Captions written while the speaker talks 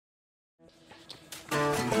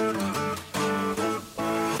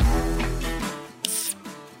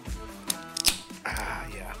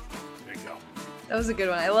That was a good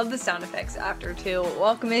one. I love the sound effects after, too.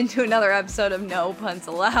 Welcome into another episode of No Puns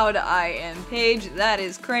Allowed. I am Paige. That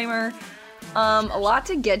is Kramer. A lot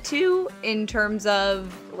to get to in terms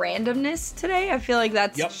of randomness today. I feel like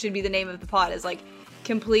that should be the name of the pod, is like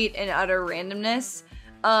complete and utter randomness.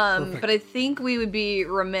 But I think we would be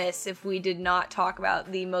remiss if we did not talk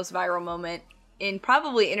about the most viral moment in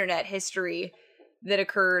probably internet history that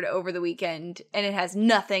occurred over the weekend, and it has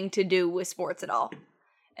nothing to do with sports at all.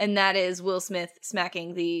 And that is Will Smith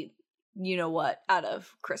smacking the you-know-what out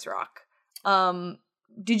of Chris Rock.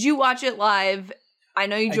 Did you watch it live? I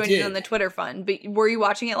know you joined in on the Twitter fun, but were you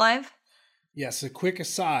watching it live? Yes, a quick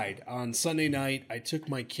aside. On Sunday night, I took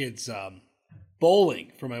my kids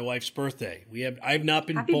bowling for my wife's birthday. I've not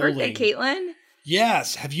been bowling. Happy birthday, Caitlin.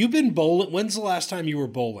 Yes. Have you been bowling? When's the last time you were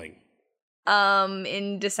bowling?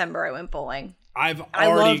 In December I went bowling. I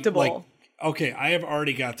love to bowl. Okay, I have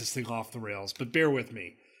already got this thing off the rails, but bear with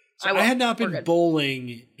me. So I had not been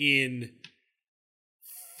bowling in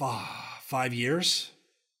 5 years,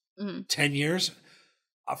 10 years.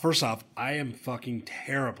 First off, I am fucking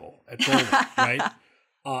terrible at bowling, right?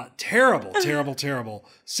 Terrible.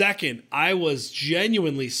 Second, I was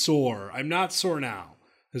genuinely sore. I'm not sore now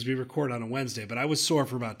because we record on a Wednesday, but I was sore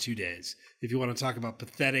for about 2 days. If you want to talk about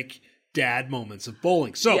pathetic dad moments of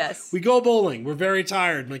bowling. So we go bowling. We're very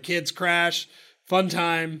tired. My kids crash. Fun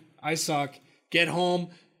time. I suck. Get home.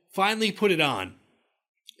 Finally put it on.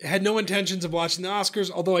 Had no intentions of watching the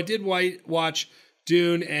Oscars, although I did watch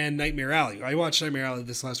Dune and Nightmare Alley. I watched Nightmare Alley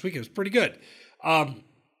this last week. It was pretty good. I'm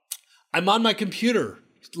on my computer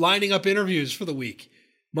lining up interviews for the week.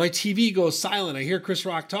 My TV goes silent. I hear Chris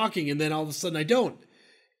Rock talking, and then all of a sudden I don't.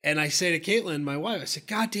 And I say to Caitlin, my wife, I said,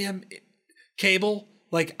 "Goddamn cable."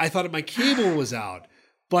 Like, I thought my cable was out,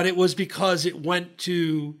 but it was because it went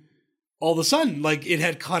to, all of a sudden, like, it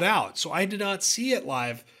had cut out. So I did not see it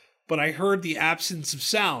live, but I heard the absence of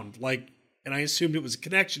sound, and I assumed it was a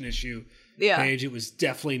connection issue. Yeah. Paige, it was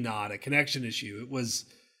definitely not a connection issue. It was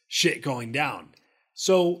shit going down.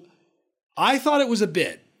 So I thought it was a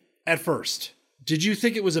bit at first. Did you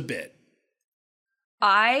think it was a bit?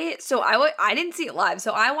 I didn't see it live,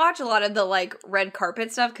 so I watch a lot of the like red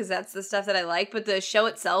carpet stuff because that's the stuff that I like. But the show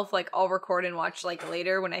itself, like, I'll record and watch like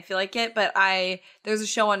later when I feel like it. But there's a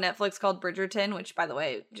show on Netflix called Bridgerton, which, by the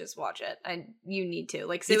way, just watch it. You need to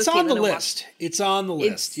it's on the list. It's on the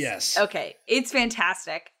list. Yes. Okay, it's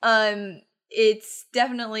fantastic. It's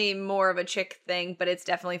definitely more of a chick thing, but it's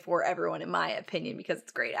definitely for everyone in my opinion because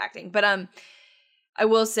it's great acting. But I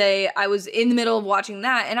will say I was in the middle of watching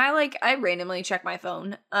that, and I randomly check my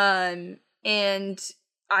phone, and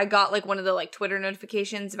I got like one of the like Twitter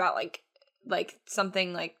notifications about like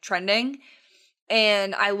something like trending,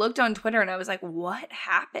 and I looked on Twitter and I was like, what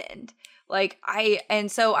happened?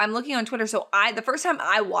 So I'm looking on Twitter. So the first time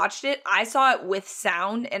I watched it, I saw it with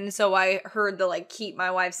sound, and so I heard the like keep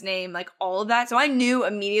my wife's name, like all of that. So I knew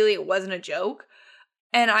immediately it wasn't a joke,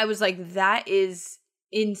 and I was like, that is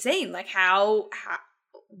insane. Like how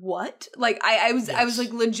what? Like I was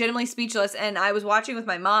like legitimately speechless, and I was watching with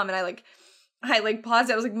my mom, and I paused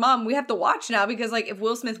it. I was like, Mom, we have to watch now because like if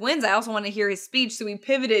Will Smith wins, I also want to hear his speech. So we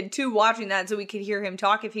pivoted to watching that so we could hear him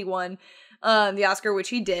talk if he won the Oscar, which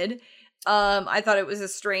he did. I thought it was a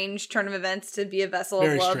strange turn of events to be a vessel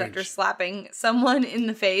of love after slapping someone in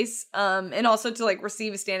the face, and also to like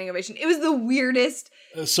receive a standing ovation. It was the weirdest,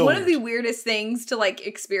 one of the weirdest things to like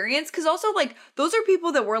experience, because also like those are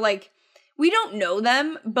people that we're like, we don't know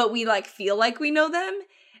them, but we like feel like we know them,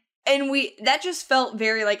 and that just felt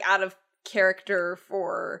very like out of character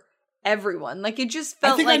for everyone. Like it just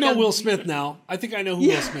felt. I think I know Will Smith now. I think I know who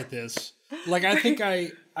Will Smith is. Like I think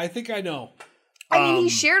I know. I mean, he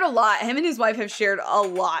shared a lot. Him and his wife have shared a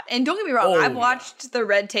lot. And don't get me wrong, I've watched the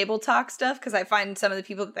Red Table Talk stuff because I find some of the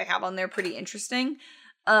people that they have on there pretty interesting.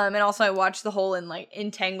 And also I watched the whole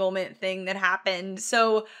entanglement thing that happened.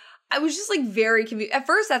 So I was just like very confused. At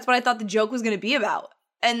first, that's what I thought the joke was going to be about.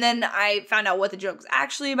 And then I found out what the joke was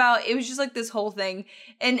actually about. It was just like this whole thing.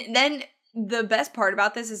 And then the best part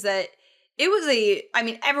about this is that it was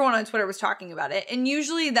everyone on Twitter was talking about it. And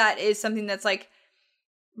usually that is something that's like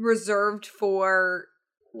reserved for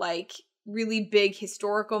like really big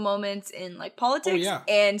historical moments in like politics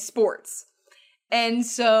and sports. And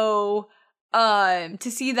so to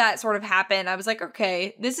see that sort of happen, I was like,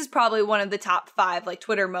 okay, this is probably one of the top 5 like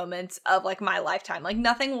Twitter moments of like my lifetime. Like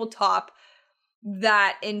nothing will top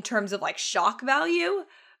that in terms of like shock value,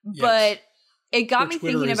 but it got me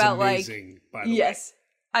thinking about amazing, like, by the way.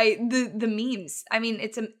 The memes. I mean,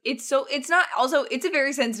 it's a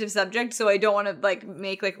very sensitive subject, so I don't want to like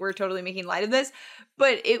make like we're totally making light of this,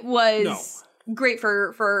 but it was great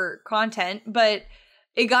for content. But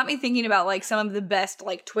it got me thinking about like some of the best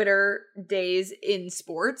like Twitter days in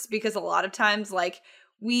sports, because a lot of times like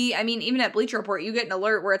even at Bleacher Report, you get an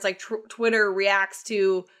alert where it's like Twitter reacts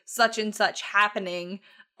to such and such happening.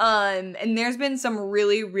 And there's been some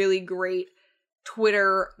really, really great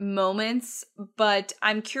Twitter moments, but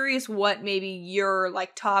I'm curious what maybe your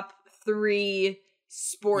like top 3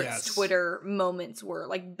 sports Twitter moments were,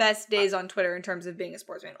 like best days on Twitter in terms of being a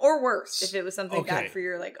sports fan, or worst if it was something bad for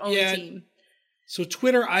your like own team. So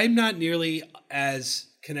Twitter, I'm not nearly as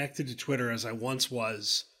connected to Twitter as I once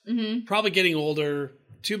was. Mm-hmm. Probably getting older,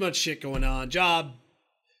 too much shit going on, job,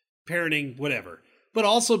 parenting, whatever. But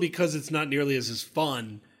also because it's not nearly as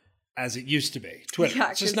fun as it used to be. Twitter,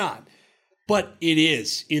 it's just not. But it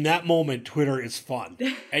is. In that moment, Twitter is fun.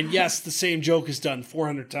 And yes, the same joke is done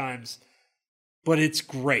 400 times, but it's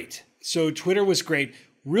great. So Twitter was great.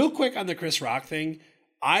 Real quick on the Chris Rock thing,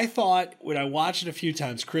 I thought when I watched it a few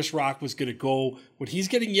times, Chris Rock was going to go, when he's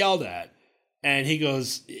getting yelled at, and he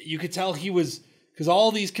goes, you could tell he was, because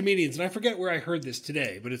all these comedians, and I forget where I heard this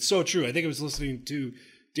today, but it's so true. I think I was listening to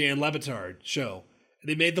Dan Le Batard show, and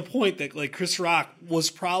they made the point that like Chris Rock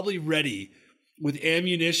was probably ready with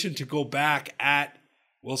ammunition to go back at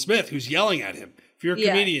Will Smith, who's yelling at him. If you're a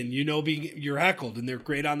comedian, you know you're heckled, and they're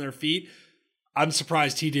great on their feet. I'm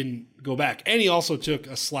surprised he didn't go back. And he also took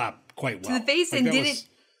a slap quite well. To the face, like, and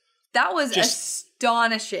that was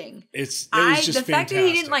astonishing. It was just fantastic. The fact that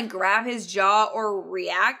he didn't like grab his jaw or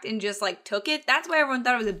react and just like took it, that's why everyone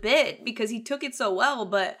thought it was a bit, because he took it so well.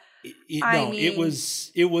 But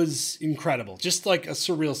it was incredible. Just like a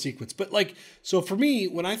surreal sequence. But like, so for me,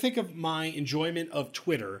 when I think of my enjoyment of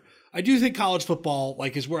Twitter, I do think college football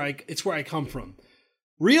like it's where I come from.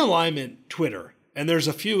 Realignment Twitter. And there's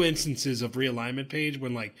a few instances of realignment page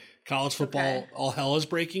when like college football, all hell is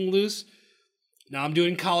breaking loose. Now I'm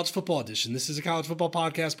doing college football edition. This is a college football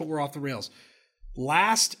podcast, but we're off the rails.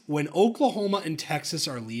 When Oklahoma and Texas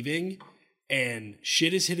are leaving and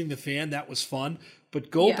shit is hitting the fan, that was fun.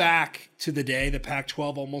 But go back to the day the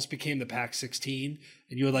Pac-12 almost became the Pac-16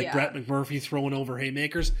 and you had like Brett McMurphy throwing over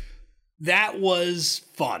haymakers. That was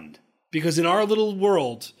fun because in our little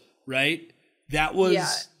world, right, that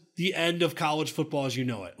was the end of college football as you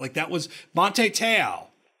know it. Like that was Monte Te'o.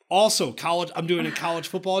 Also college. I'm doing a college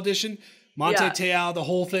football edition. Monte Te'o, the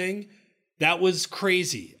whole thing. That was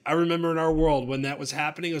crazy. I remember in our world when that was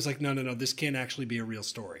happening, it was like, no, this can't actually be a real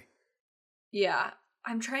story. Yeah.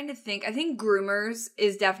 I'm trying to think. I think Groomers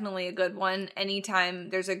is definitely a good one. Anytime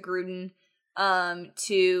there's a Gruden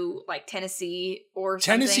to like Tennessee or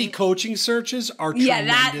something. Tennessee coaching searches are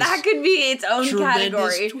tremendous. Yeah, that could be its own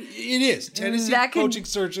category. It is. Tennessee coaching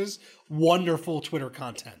searches, wonderful Twitter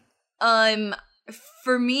content.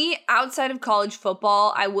 For me, outside of college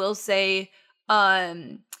football, I will say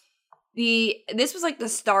this was like the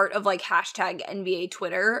start of like hashtag NBA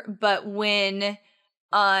Twitter, but when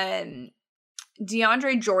DeAndre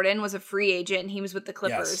Jordan was a free agent and he was with the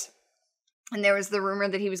Clippers. Yes. And there was the rumor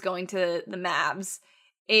that he was going to the Mavs,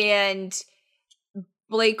 and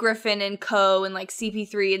Blake Griffin and co and like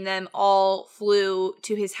CP3 and them all flew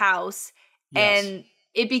to his house. Yes. And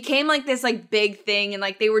it became like this like big thing, and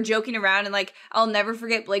like they were joking around, and like I'll never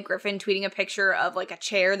forget Blake Griffin tweeting a picture of like a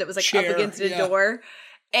chair that was like up against a door.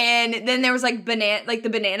 And then there was like the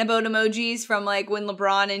banana boat emojis from like when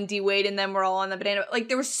LeBron and D Wade and them were all on the banana. Like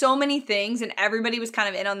there were so many things, and everybody was kind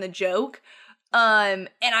of in on the joke. And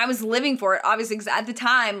I was living for it, obviously, because at the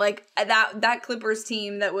time, like that Clippers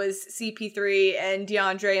team that was CP3 and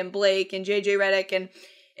DeAndre and Blake and JJ Redick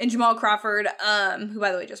and Jamal Crawford, who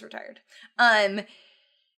by the way just retired.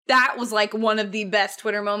 That was like one of the best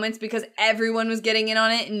Twitter moments because everyone was getting in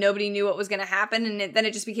on it and nobody knew what was going to happen. And then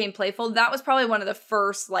it just became playful. That was probably one of the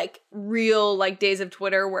first like real like days of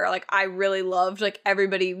Twitter where like I really loved like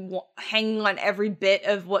everybody hanging on every bit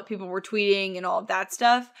of what people were tweeting and all of that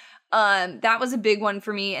stuff. That was a big one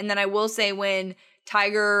for me. And then I will say when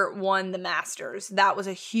Tiger won the Masters, that was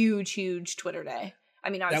a huge, huge Twitter day. I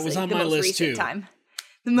mean, obviously that was on the my most list recent too. time.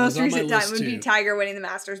 The most recent time would be Tiger winning the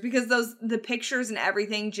Masters because the pictures and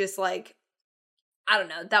everything just like, I don't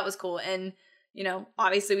know, that was cool. And, you know,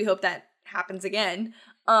 obviously we hope that happens again.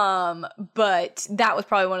 But that was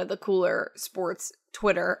probably one of the cooler sports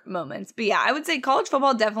Twitter moments. But yeah, I would say college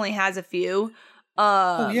football definitely has a few.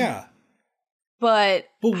 Oh yeah. But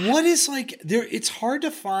what is like there? It's hard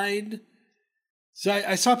to find. So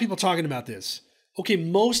I saw people talking about this. Okay,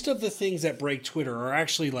 most of the things that break Twitter are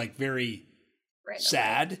actually like very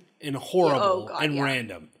sad and horrible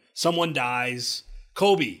random. Someone dies.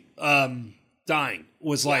 Kobe dying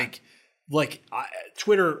was like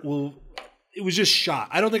Twitter will. It was just shot.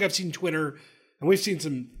 I don't think I've seen Twitter. and we've seen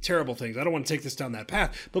some terrible things. I don't want to take this down that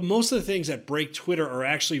path, but most of the things that break Twitter are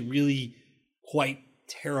actually really quite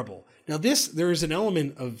terrible. Now, there is an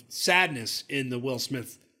element of sadness in the Will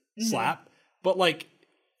Smith slap, but like,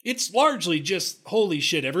 it's largely just, holy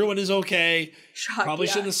shit, everyone is okay. Probably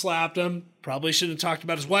shouldn't have slapped him. Probably shouldn't have talked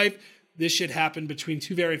about his wife. This shit happened between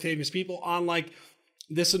two very famous people on like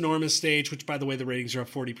this enormous stage, which by the way, the ratings are up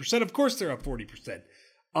 40%. Of course they're up 40%.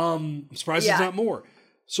 I'm surprised it's not more.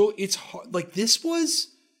 So it's like, this was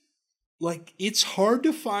like, it's hard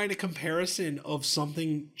to find a comparison of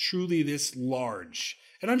something truly this large.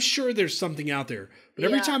 And I'm sure there's something out there, but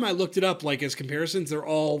every time I looked it up, like as comparisons, they're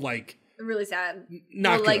all like really sad.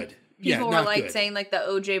 Not good. Like, people were like good. saying like the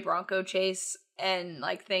OJ Bronco chase and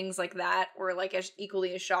like things like that were like as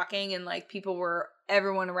equally as shocking, and like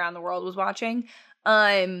everyone around the world was watching.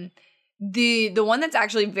 The one that's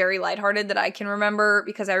actually very lighthearted that I can remember,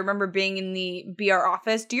 because I remember being in the BR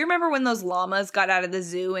office. Do you remember when those llamas got out of the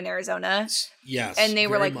zoo in Arizona? Yes. And they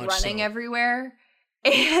were like running everywhere.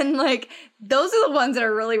 And like, those are the ones that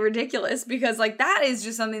are really ridiculous, because like that is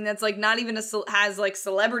just something that's like not even has like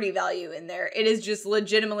celebrity value in there. It is just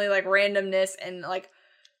legitimately like randomness and like,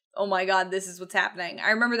 oh my God, this is what's happening. I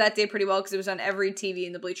remember that day pretty well because it was on every TV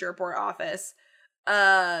in the Bleacher Report office,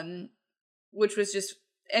 which was just,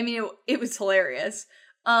 I mean, it was hilarious.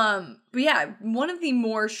 But yeah, one of the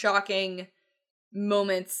more shocking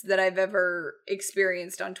moments that I've ever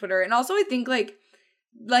experienced on Twitter. And also I think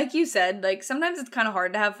like you said, like sometimes it's kind of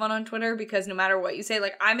hard to have fun on Twitter because no matter what you say,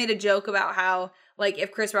 like I made a joke about how like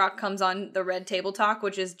if Chris Rock comes on the Red Table Talk,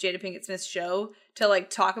 which is Jada Pinkett Smith's show, to like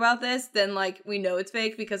talk about this, then like we know it's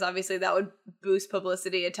fake because obviously that would boost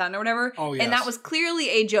publicity a ton or whatever. Oh, yes. And that was clearly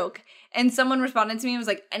a joke. And someone responded to me and was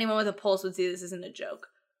like, anyone with a pulse would see this isn't a joke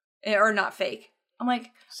or not fake. I'm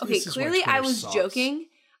like, okay, clearly I was joking.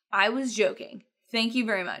 I was joking. Thank you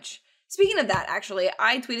very much. Speaking of that, actually,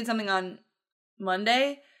 I tweeted something on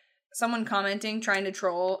Monday, someone commenting, trying to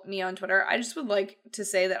troll me on Twitter. I just would like to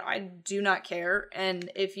say that I do not care.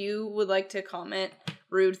 And if you would like to comment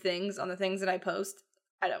rude things on the things that I post,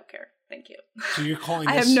 I don't care. Thank you. So you're calling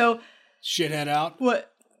I this have no shithead out?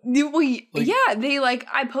 What? Yeah, they like,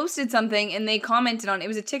 I posted something and they commented on it. It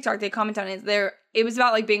was a TikTok. They commented on it. It was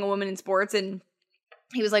about like being a woman in sports, and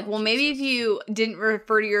he was like, well, maybe if you didn't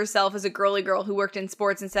refer to yourself as a girly girl who worked in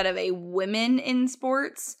sports instead of a women in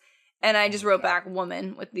sports. And I just wrote back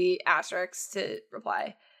woman with the asterisks to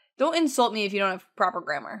reply. Don't insult me if you don't have proper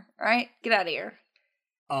grammar. All right? Get out of here.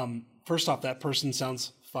 First off, that person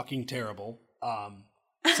sounds fucking terrible.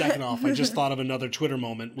 Second off, I just thought of another Twitter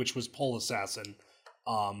moment, which was Pole Assassin.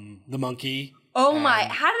 The monkey. Oh my,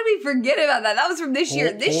 how did we forget about that? That was from this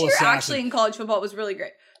year. This year, Assassin. actually, in college football was really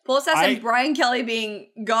great. Pole Assassin, Brian Kelly being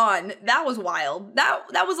gone. That was wild. That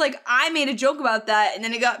was like, I made a joke about that, and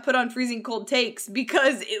then it got put on Freezing Cold Takes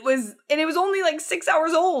because it was only like 6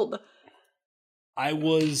 hours old. I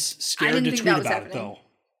was scared to tweet about it, though.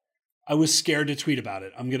 I was scared to tweet about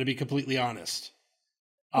it. I'm going to be completely honest.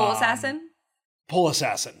 Pole Assassin? Pole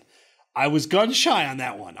Assassin. I was gun shy on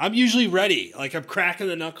that one. I'm usually ready. Like, I'm cracking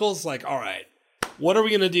the knuckles. Like, all right, what are we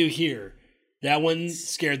going to do here? That one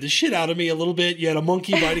scared the shit out of me a little bit. You had a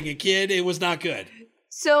monkey biting a kid. It was not good.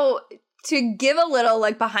 So to give a little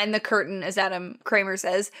like behind the curtain, as Adam Kramer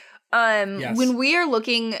says, yes. When we are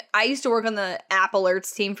looking, I used to work on the app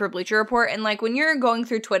alerts team for Bleacher Report. And like when you're going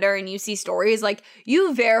through Twitter and you see stories, like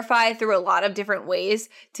you verify through a lot of different ways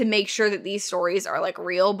to make sure that these stories are like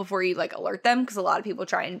real before you like alert them. Because a lot of people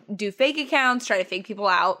try and do fake accounts, try to fake people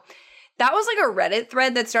out. That was like a Reddit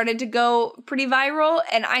thread that started to go pretty viral.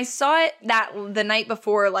 And I saw it that the night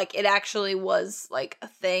before, like it actually was like a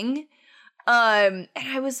thing. And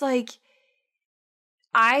I was like,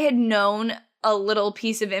 I had known a little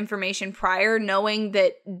piece of information prior, knowing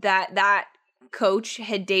that coach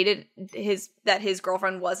had dated his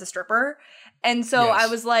girlfriend was a stripper. And so yes. I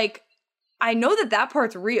was like, I know that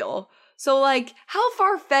part's real. So like, how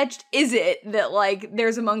far-fetched is it that like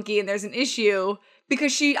there's a monkey and there's an issue?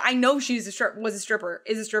 Because I know she's was a stripper,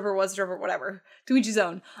 whatever. To each his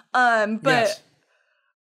own. But yes.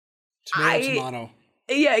 Tomato.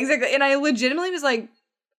 Yeah, exactly. And I legitimately was like,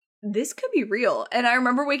 this could be real. And I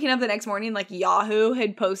remember waking up the next morning, like Yahoo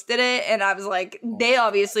had posted it. And I was like, they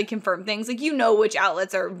obviously confirm things. Like, you know, which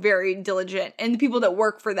outlets are very diligent. And the people that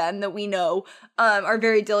work for them that we know are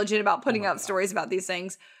very diligent about putting out stories about these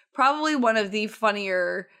things. Probably one of the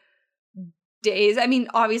funnier days. I mean,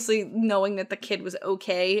 obviously knowing that the kid was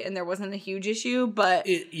okay and there wasn't a huge issue, but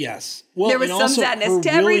yes. Well, there was some sadness.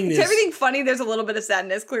 To everything funny, there's a little bit of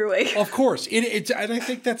sadness, clearly. Of course. And I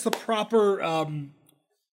think that's the proper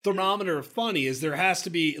thermometer of funny, is there has to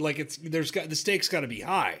be like the stakes got to be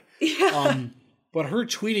high. Yeah. but her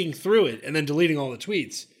tweeting through it and then deleting all the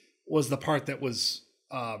tweets was the part that was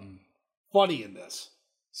funny in this.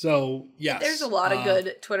 So, yes. There's a lot of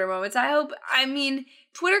good Twitter moments. I mean,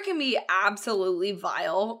 Twitter can be absolutely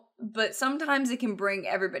vile, but sometimes it can bring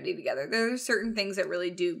everybody together. There are certain things that really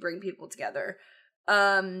do bring people together.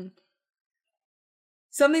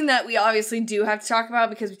 Something that we obviously do have to talk about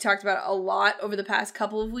because we talked about it a lot over the past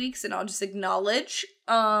couple of weeks, and I'll just acknowledge.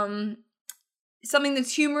 Something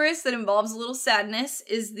that's humorous that involves a little sadness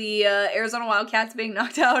is the Arizona Wildcats being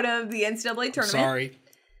knocked out of the NCAA tournament. Sorry.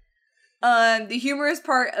 The humorous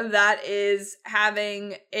part of that is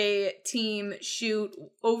having a team shoot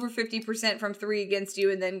over 50% from 3 against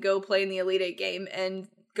you and then go play in the Elite Eight game and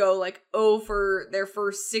go like 0 for their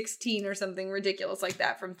first 16 or something ridiculous like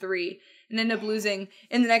that from 3 and end up losing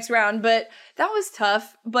in the next round. But that was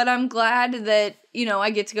tough. But I'm glad that, I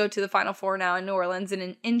get to go to the Final Four now in New Orleans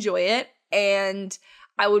and enjoy it. And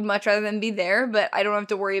I would much rather than be there, but I don't have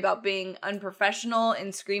to worry about being unprofessional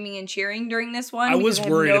and screaming and cheering during this one. I was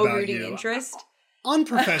worried about rooting you. Interest.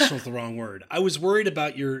 Unprofessional is the wrong word. I was worried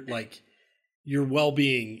about your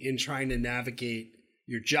well-being in trying to navigate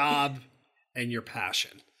your job and your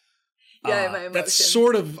passion. Yeah, my emotions. That's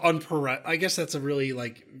sort of I guess that's a really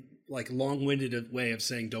like long-winded way of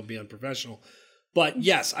saying don't be unprofessional. But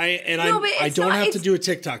yes, I don't have to do a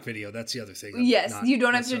TikTok video. That's the other thing. Yes, you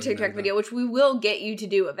don't have to do a TikTok video, which we will get you to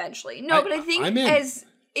do eventually. No, but I think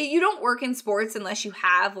you don't work in sports unless you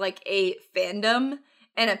have like a fandom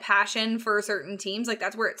and a passion for certain teams. Like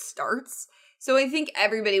that's where it starts. So I think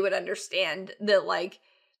everybody would understand that like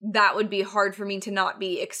that would be hard for me to not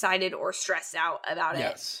be excited or stressed out about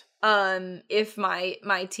it. If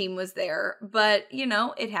my team was there, but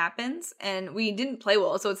it happens and we didn't play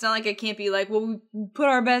well. So it's not like I can't be like, well, we put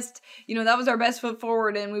our best, that was our best foot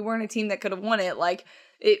forward and we weren't a team that could have won it. Like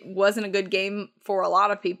it wasn't a good game for a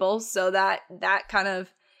lot of people. So that kind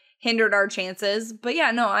of hindered our chances. But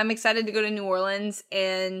yeah, no, I'm excited to go to New Orleans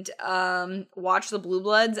and, watch the Blue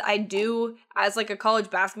Bloods. I do, as like a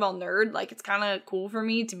college basketball nerd, like it's kind of cool for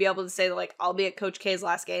me to be able to say like, I'll be at Coach K's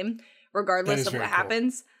last game, regardless of what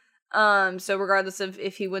happens. So regardless of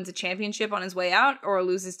if he wins a championship on his way out or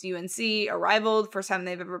loses to UNC, a rival, first time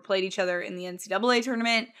they've ever played each other in the NCAA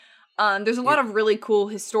tournament. There's a lot of really cool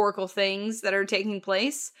historical things that are taking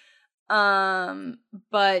place.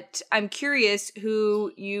 But I'm curious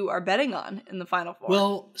who you are betting on in the Final Four.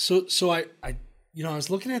 Well, so I was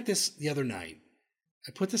looking at this the other night.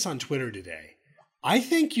 I put this on Twitter today. I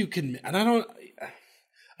think you can,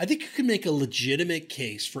 I think you can make a legitimate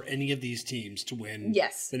case for any of these teams to win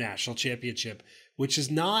the national championship, which is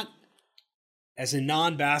not, as a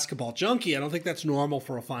non-basketball junkie, I don't think that's normal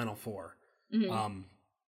for a Final Four.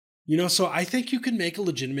 Mm-hmm. So I think you can make a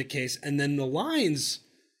legitimate case, and then the lines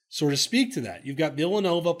sort of speak to that. You've got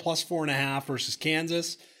Villanova plus 4.5 versus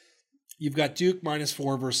Kansas. You've got Duke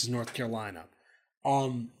 -4 versus North Carolina.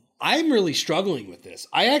 I'm really struggling with this.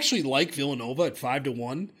 I actually like Villanova at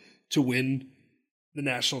 5-1 to win the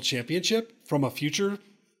national championship from a future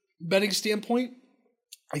betting standpoint.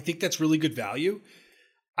 I think that's really good value.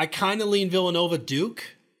 I kind of lean Villanova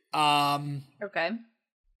Duke. Okay.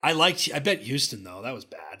 I bet Houston though. That was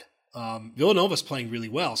bad. Villanova's playing really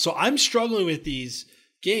well. So I'm struggling with these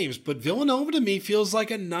games, but Villanova to me feels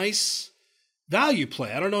like a nice value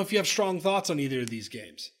play. I don't know if you have strong thoughts on either of these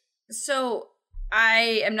games. So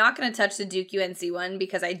I am not going to touch the Duke UNC one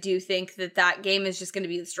because I do think that game is just going to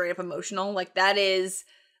be straight up emotional. Like that is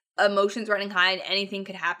emotions running high and anything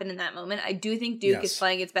could happen in that moment. I do think Duke is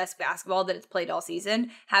playing its best basketball that it's played all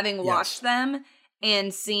season. Having watched them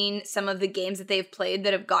and seen some of the games that they've played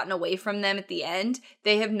that have gotten away from them at the end,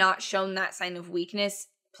 they have not shown that sign of weakness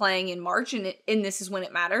playing in March, and this is when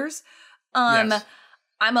it matters. I'm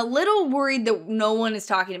a little worried that no one is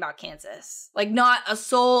talking about Kansas. Like, not a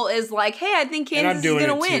soul is like, hey, I think Kansas is going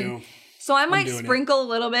to win. Too. So I might sprinkle a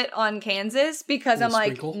little bit on Kansas because I'm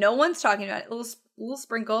like, no one's talking about it. Little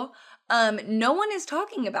sprinkle. No one is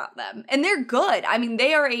talking about them. And they're good. I mean,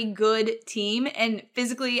 they are a good team. And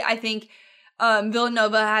physically, I think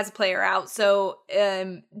Villanova has a player out. So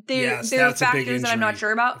there are factors that I'm not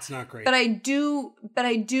sure about. It's not great. But I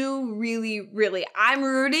do really, really, I'm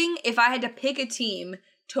rooting, if I had to pick a team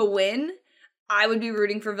to win, I would be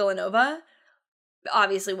rooting for Villanova.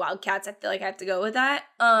 Obviously, Wildcats, I feel like I have to go with that.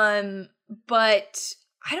 But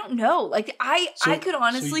I don't know. Like, I could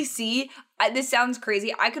honestly see, this sounds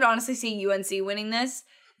crazy, I could honestly see UNC winning this.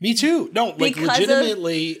 Me too. No, like,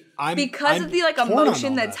 legitimately, I'm of the, like,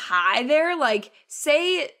 emotion that's high there. Like,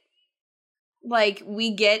 say, like,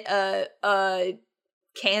 we get a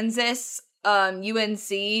Kansas, UNC,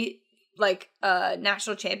 like,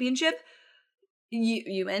 national championship.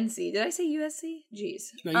 UNC. Did I say USC? Jeez.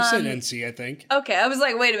 No, you said NC, I think. Okay, I was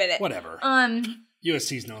like, wait a minute. Whatever.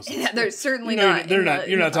 USC's no sense. Yeah, they're certainly not. They're not.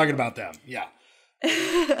 You're not talking about them. Yeah.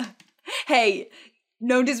 Hey,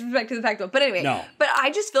 no disrespect to the Pac-12, but anyway. No. But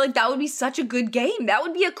I just feel like that would be such a good game. That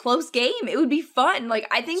would be a close game. It would be fun. Like,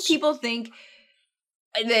 I think people think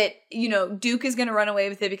that, Duke is going to run away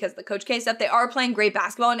with it because of the Coach K stuff. They are playing great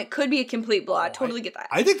basketball, and it could be a complete blowout. I totally get that.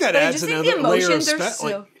 I think that adds another layer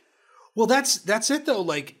of well, that's it though.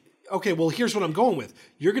 Like, okay, well, here's what I'm going with.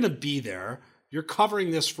 You're going to be there. You're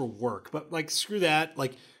covering this for work, but like, screw that.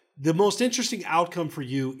 Like, the most interesting outcome for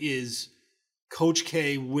you is Coach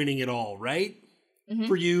K winning it all, right? Mm-hmm.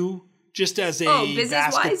 For you, just as a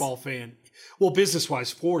basketball fan. Well,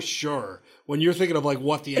 business-wise, for sure. When you're thinking of like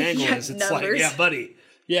what the angle is, it's numbers. Like, yeah, buddy.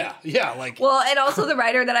 Yeah, like. Well, and also the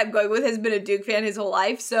writer that I'm going with has been a Duke fan his whole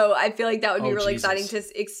life, so I feel like that would be really exciting to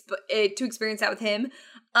experience that with him.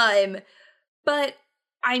 But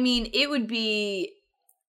I mean, it would be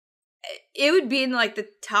in like the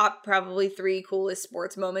top probably 3 coolest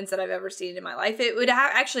sports moments that I've ever seen in my life. It would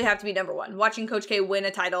actually have to be number 1. Watching Coach K win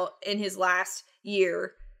a title in his last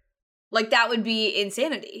year, like that would be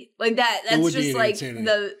insanity. Like that's just like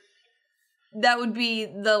insanity. That would be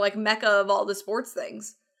the like mecca of all the sports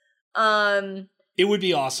things. It would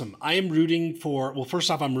be awesome. I am rooting for. Well, first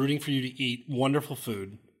off, I'm rooting for you to eat wonderful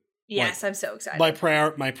food. Yes, like, I'm so excited.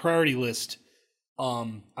 My priority list.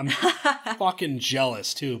 I'm fucking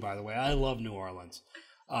jealous too. By the way, I love New Orleans.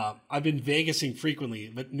 I've been Vegasing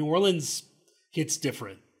frequently, but New Orleans hits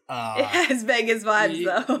different. It has Vegas vibes,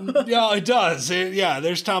 though. Yeah, it does.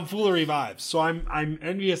 There's tomfoolery vibes. So I'm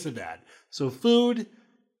envious of that. So food,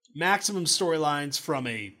 maximum storylines from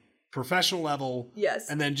a professional level, yes,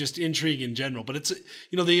 and then just intrigue in general. But it's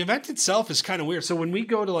the event itself is kind of weird. So when we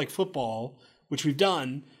go to like football, which we've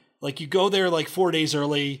done, like you go there like 4 days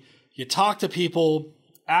early, you talk to people.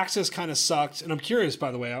 Access kind of sucks. And I'm curious,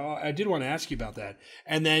 by the way, I did want to ask you about that.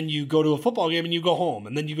 And then you go to a football game and you go home,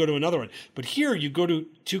 and then you go to another one. But here you go to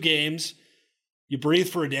 2 games, you breathe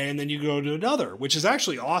for a day, and then you go to another, which is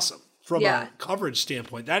actually awesome from a coverage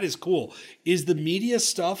standpoint. That is cool. Is the media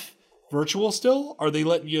stuff virtual still? Are they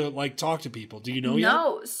letting you like talk to people? Do you know yet?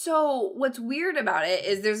 No. So what's weird about it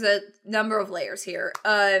is there's a number of layers here.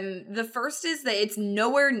 The first is that it's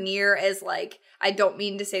nowhere near as like, I don't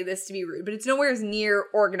mean to say this to be rude, but it's nowhere as near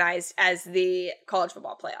organized as the college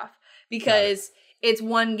football playoff because it's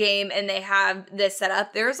one game and they have this set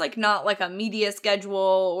up. There's like not like a media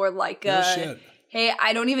schedule or like hey,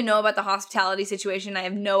 I don't even know about the hospitality situation. I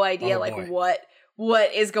have no idea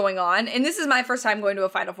what is going on. And this is my first time going to a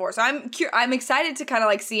Final Four. So I'm excited to kind of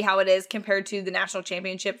like see how it is compared to the national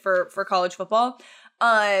championship for college football.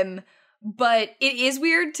 But it is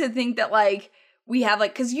weird to think that like we have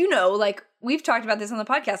like, cause like we've talked about this on the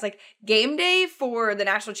podcast, like game day for the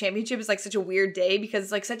national championship is like such a weird day because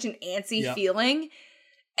it's like such an antsy feeling.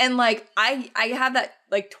 And like, I have that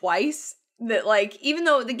like twice that like, even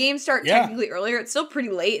though the games start technically earlier, it's still pretty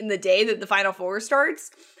late in the day that the Final Four starts.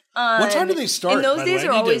 What time do they start? And those days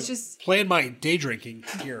are always just plan my day drinking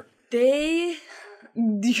here. Your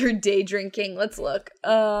day drinking. Let's look.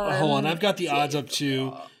 Hold on, I've got the odds up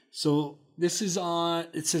too. So this is on.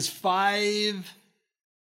 It says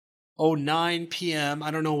 5:09 p.m.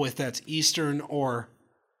 I don't know if that's Eastern or.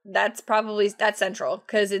 That's Central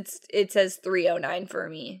because it says 3:09 for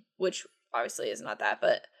me, which obviously is not that,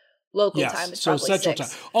 but local time is probably Central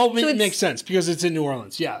 6. time. Oh, it makes sense because it's in New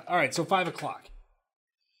Orleans. Yeah. All right. So 5:00.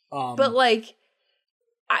 But like,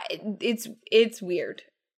 it's weird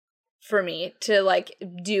for me to like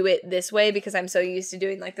do it this way because I'm so used to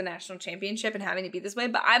doing like the national championship and having to be this way.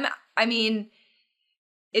 But I mean,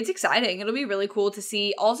 it's exciting. It'll be really cool to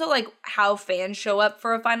see also like how fans show up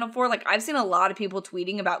for a Final Four. Like I've seen a lot of people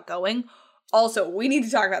tweeting about going. Also, we need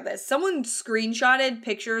to talk about this. Someone screenshotted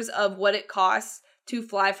pictures of what it costs to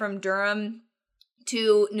fly from Durham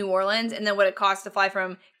to New Orleans and then what it costs to fly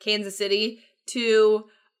from Kansas City to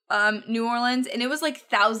New Orleans, and it was like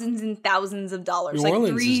thousands and thousands of dollars. New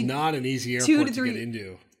Orleans is not an easy airport to get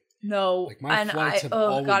into. No, like my flights have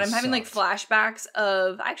always I'm having like sucked. flashbacks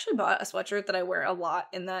of. I actually bought a sweatshirt that I wear a lot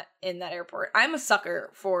in that airport. I'm a sucker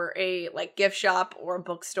for a like gift shop or a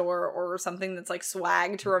bookstore or something that's like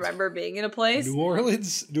swag to remember being in a place.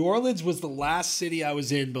 New Orleans was the last city I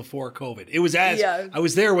was in before COVID. It was I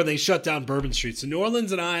was there when they shut down Bourbon Street. So New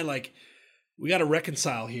Orleans and I we got to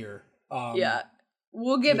reconcile here.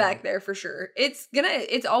 We'll get back there for sure. It's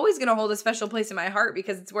always gonna hold a special place in my heart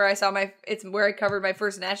because it's where I covered my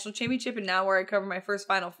first national championship and now where I covered my first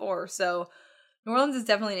Final Four. So New Orleans is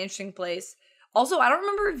definitely an interesting place. Also, I don't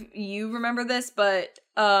remember if you remember this, but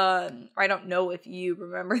I don't know if you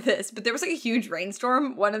remember this, but there was like a huge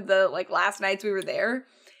rainstorm one of the like last nights we were there.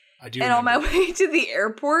 I do. And on my way to the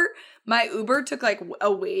airport, my Uber took like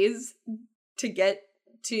a ways to get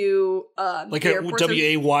to like the a airport.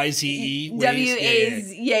 WAYZE.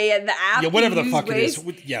 Yeah, the app. Yeah, whatever the fuck Waze. it is.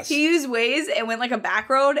 Yes. He used Waze and went like a back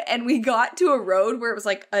road, and we got to a road where it was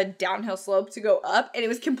like a downhill slope to go up, and it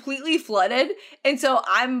was completely flooded. And so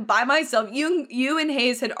I'm by myself. You and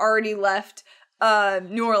Hayes had already left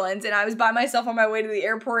New Orleans, and I was by myself on my way to the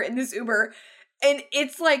airport in this Uber, and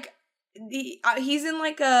it's like he's in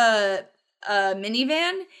like a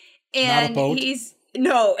minivan, and Not a boat?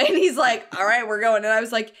 and he's like, all right, we're going. And I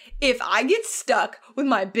was like, if I get stuck with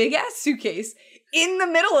my big ass suitcase in the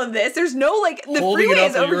middle of this, there's no like the Holding freeway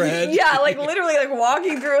it is up over your here. head. Yeah, like literally like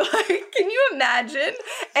walking through. Like, can you imagine?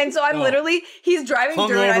 And so I'm literally, he's driving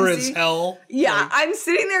through and I'm hungover as hell. Yeah, Like, I'm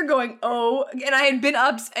sitting there going, oh, and I had been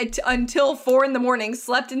up until 4 a.m,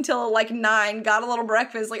 slept until like 9, got a little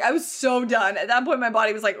breakfast. Like I was so done. At that point, my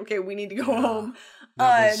body was like, okay, we need to go home.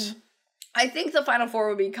 I think the Final Four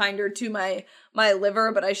would be kinder to my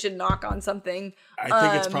liver, but I should knock on something. I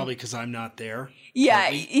think it's probably because I'm not there. Yeah,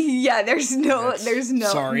 Partly. yeah. There's no.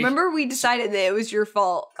 Sorry. Remember, we decided that it was your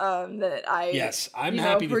fault. That I. Yes, I'm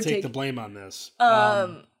happy to take the blame on this.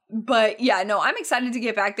 But yeah, no, I'm excited to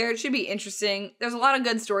get back there. It should be interesting. There's a lot of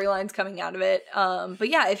good storylines coming out of it. But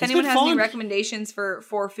yeah, if anyone has any recommendations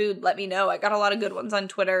for food, let me know. I got a lot of good ones on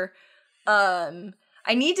Twitter.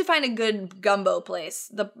 I need to find a good gumbo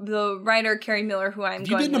place. The writer Carrie Miller, who I'm. Have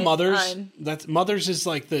you been to Mother's? That's Mother's is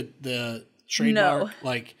like the trademark. No.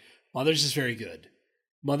 Like Mother's is very good.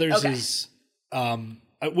 Mother's is.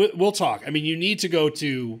 We'll talk. I mean, you need to go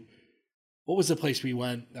to. What was the place we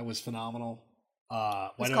went that was phenomenal?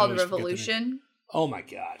 It's called Revolution. Oh my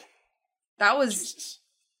god, that was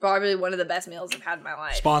probably one of the best meals I've had in my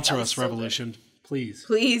life. Sponsor us, Revolution. Please.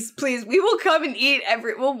 Please. We will come and eat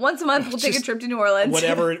once a month we'll take a trip to New Orleans.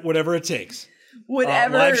 Whatever it takes.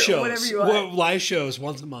 Live shows. Whatever you want. Live shows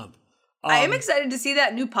once a month. I am excited to see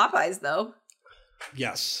that new Popeyes though.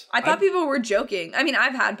 Yes. I thought people were joking. I mean,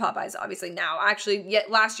 I've had Popeyes obviously now. Actually,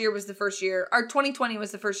 last year was the first year, or 2020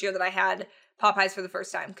 was the first year that I had Popeyes for the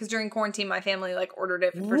first time. Because during quarantine, my family ordered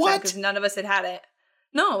it for the first time because none of us had it.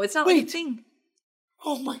 No, it's not like a thing.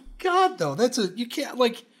 Oh my god, though. You can't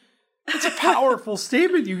it's a powerful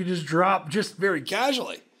statement you can just drop just very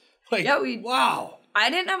casually. Wow. I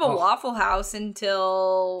didn't have a Waffle House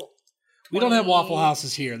until we don't have Waffle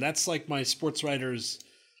Houses here. That's like my sports writer's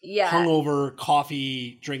hungover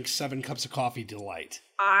coffee, drink 7 cups of coffee delight.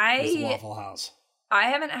 Waffle House. I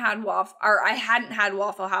hadn't had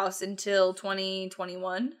Waffle House until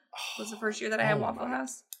 2021 was the first year that I had Waffle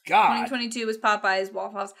House. God. 2022 was Popeyes,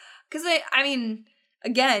 Waffle House. Because I mean,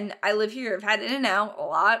 again, I live here. I've had In-N-Out a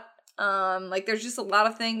lot. There's just a lot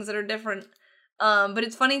of things that are different. But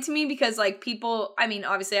it's funny to me because people, I mean,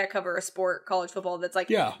 obviously I cover a sport, college football, that's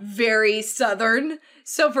very Southern.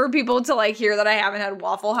 So for people to hear that I haven't had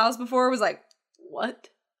Waffle House before was like, what?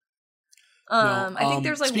 I think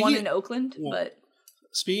there's one in Oakland, but.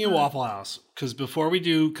 Speaking of Waffle House, because before we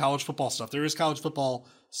do college football stuff, there is college football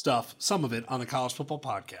stuff, some of it on the college football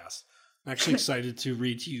podcast. I'm actually excited to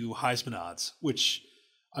read to you Heisman odds, which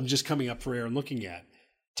I'm just coming up for air and looking at.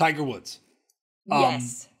 Tiger Woods.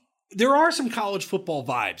 Yes. There are some college football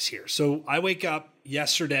vibes here. So I wake up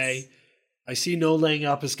yesterday. I see No Laying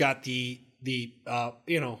Up has got the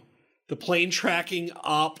plane tracking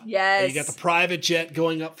up. Yes. And you got the private jet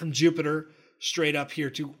going up from Jupiter straight up here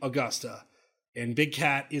to Augusta. And Big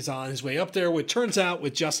Cat is on his way up there, which turns out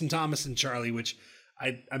with Justin Thomas and Charlie, which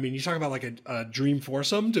I mean, you talk about a dream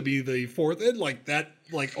foursome to be the fourth in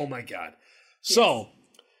oh my God. Yes. So,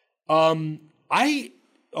 I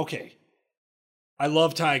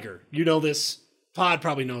love Tiger. You know this. Pod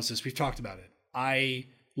probably knows this. We've talked about it. I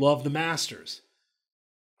love the Masters.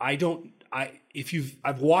 I've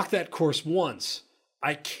walked that course once.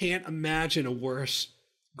 I can't imagine a worse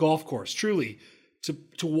golf course, truly,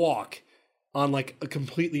 to walk on a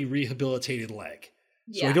completely rehabilitated leg.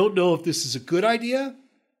 Yeah. So I don't know if this is a good idea,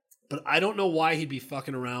 but I don't know why he'd be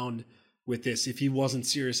fucking around with this if he wasn't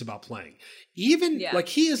serious about playing. He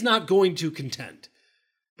is not going to contend.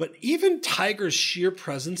 But even Tiger's sheer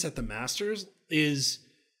presence at the Masters is,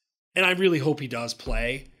 and I really hope he does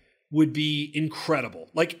play, would be incredible.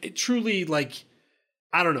 I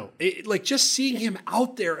don't know. Just seeing him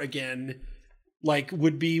out there again,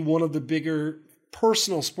 would be one of the bigger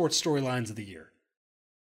personal sports storylines of the year.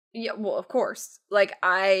 Yeah, well, of course.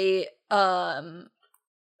 I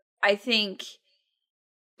think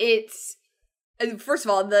it's First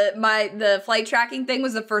of all, the flight tracking thing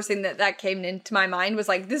was the first thing that came into my mind. Was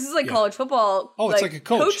like, this is like college football. Oh, it's like a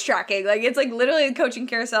coach tracking. Like, it's like literally the coaching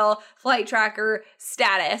carousel, flight tracker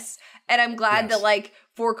status. And I'm glad that like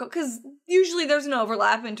because usually there's an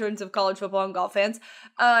overlap in terms of college football and golf fans.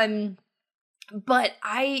 But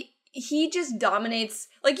he just dominates,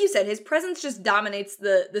 like you said, his presence just dominates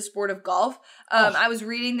the sport of golf. I was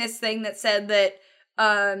reading this thing that said that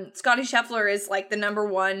Scottie Scheffler is like the number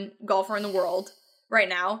one golfer in the world right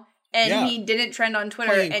now. And he didn't trend on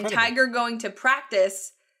Twitter. And Tiger going to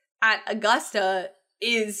practice at Augusta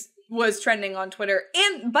was trending on Twitter.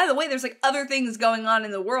 And by the way, there's like other things going on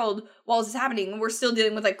in the world while this is happening. We're still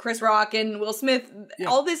dealing with like Chris Rock and Will Smith,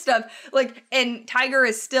 all this stuff. Like, and Tiger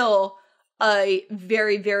is still a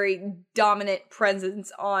very, very dominant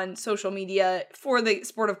presence on social media for the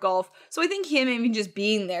sport of golf. So I think him even just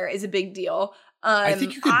being there is a big deal. I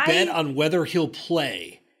think you could bet on whether he'll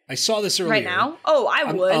play. I saw this earlier. Right now? Oh, I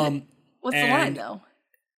would. What's the line, though?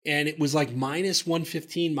 And it was like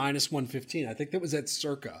 -115, -115. I think that was at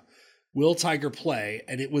Circa. Will Tiger play?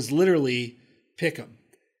 And it was literally pick 'em,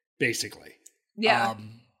 basically. Yeah.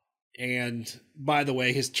 And by the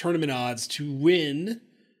way, his tournament odds to win,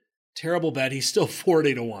 terrible bet. He's still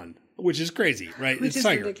 40-1, which is crazy, right? Which is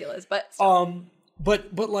Tiger. Ridiculous, but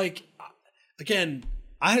but like again,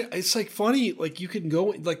 it's like funny. Like you can go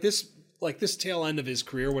like this tail end of his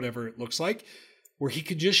career, whatever it looks like, where he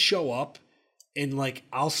could just show up, and like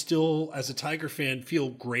I'll still, as a Tiger fan, feel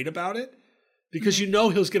great about it. Because you know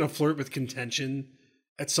he's going to flirt with contention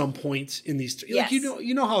at some point in these. Like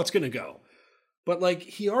you know how it's going to go. But like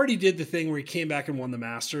he already did the thing where he came back and won the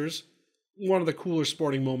Masters. One of the cooler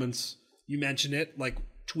sporting moments. You mentioned it, like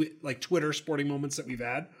Twitter sporting moments that we've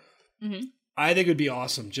had. Mm-hmm. I think it would be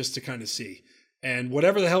awesome just to kind of see. And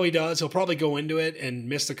whatever the hell he does, he'll probably go into it and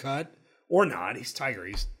miss the cut or not. He's Tiger.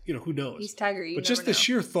 He's who knows. He's Tiger. But just the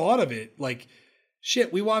sheer thought of it, like.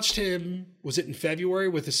 Shit, we watched him, was it in February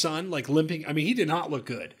with his son, like limping? I mean, he did not look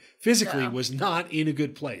good. Physically was not in a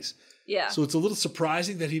good place. Yeah. So it's a little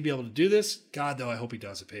surprising that he'd be able to do this. God, though, I hope he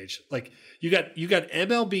does it, Paige. Like, you got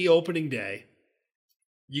MLB opening day.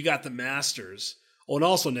 You got the Masters. Oh, and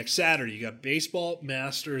also next Saturday, you got baseball,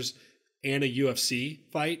 Masters, and a UFC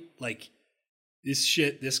fight. Like,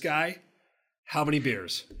 this guy, how many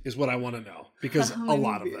beers is what I want to know. Because a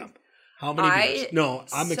lot of them. How many beers? No,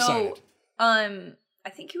 I'm excited. I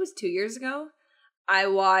think it was 2 years ago. I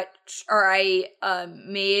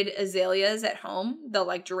made azaleas at home. The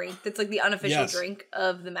like drink that's like the unofficial drink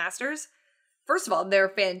of the Masters. First of all, they're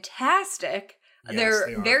fantastic. Yes,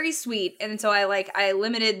 they're very sweet, and so I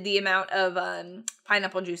limited the amount of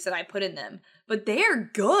pineapple juice that I put in them. But they are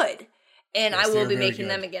good, and I will be making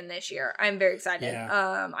them again this year. I'm very excited.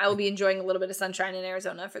 Yeah. I will be enjoying a little bit of sunshine in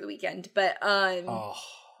Arizona for the weekend, but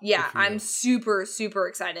yeah, I'm super, super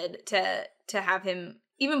excited to have him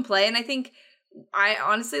even play. And I think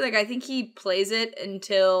I think he plays it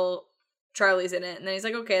until Charlie's in it. And then he's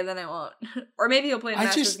like, okay, then I won't. Or maybe he'll play in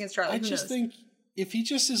Masters against Charlie. I just think if he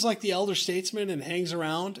just is like the elder statesman and hangs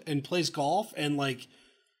around and plays golf and like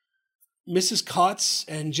misses cuts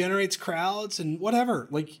and generates crowds and whatever,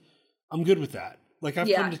 like I'm good with that. Like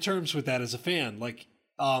I've come to terms with that as a fan. Like,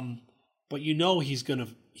 but you know he's gonna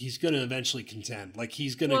eventually contend. Like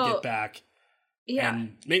he's gonna get back. Yeah.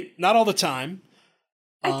 And maybe not all the time.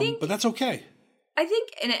 I think, but that's okay. I think,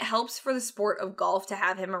 and it helps for the sport of golf to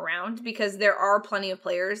have him around because there are plenty of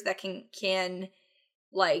players that can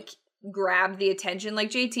like grab the attention.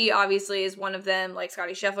 Like JT obviously is one of them. Like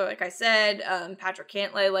Scottie Scheffler, like I said, Patrick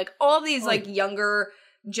Cantlay, like all these like younger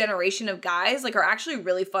generation of guys like are actually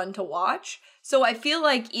really fun to watch. So I feel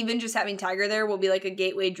like even just having Tiger there will be like a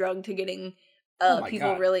gateway drug to getting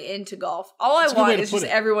people really into golf. All I want is just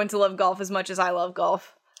everyone to love golf as much as I love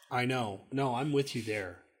golf. I know. No, I'm with you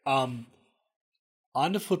there.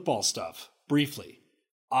 On to football stuff, briefly.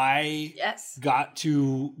 I got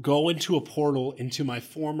to go into a portal into my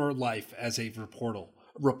former life as a reporter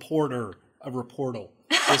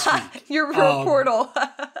this week. Your portal.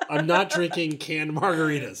 I'm not drinking canned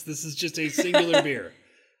margaritas. This is just a singular beer.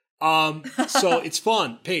 So it's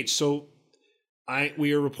fun. Paige, so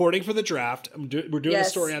we are reporting for the draft. We're doing a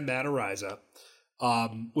story on Matt Araiza,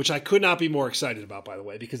 which I could not be more excited about, by the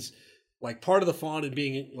way, because like part of the fun in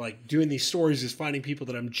being like doing these stories is finding people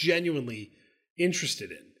that I'm genuinely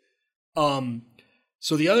interested in.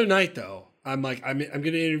 So the other night though, I'm like, I'm going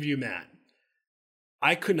to interview Matt.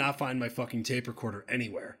 I could not find my fucking tape recorder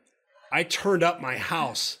anywhere. I turned up my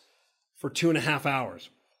house for 2.5 hours.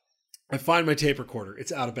 I find my tape recorder.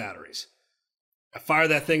 It's out of batteries. I fire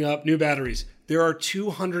that thing up, new batteries. There are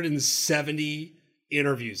 270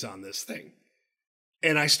 interviews on this thing.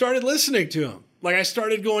 And I started listening to them. Like I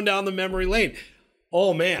started going down the memory lane.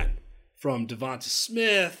 Oh man, from Devonta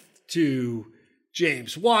Smith to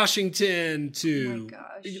James Washington to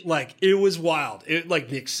like it was wild. It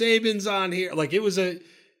like Nick Saban's on here. Like it was a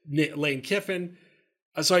Lane Kiffin.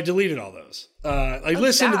 So I deleted all those. I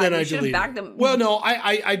listened and then I deleted them. Well, no,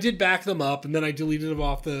 I did back them up and then I deleted them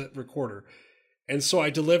off the recorder. And so I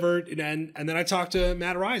delivered and then I talked to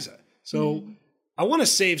Matt Araiza. So I want to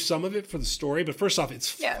save some of it for the story, but first off,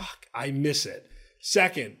 fuck, I miss it.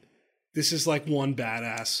 Second, this is like one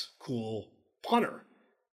badass, cool punter.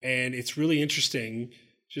 And it's really interesting,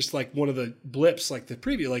 just like one of the blips, like the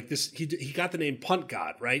preview, like this, he got the name Punt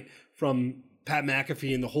God, right? From Pat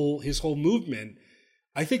McAfee and his whole movement.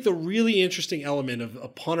 I think the really interesting element of a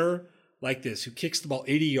punter like this, who kicks the ball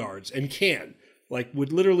 80 yards and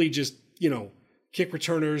would literally just, kick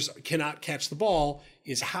returners, cannot catch the ball,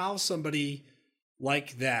 is how somebody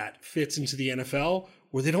like that fits into the NFL,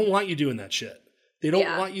 where they don't want you doing that shit. They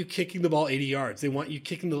don't want you kicking the ball 80 yards. They want you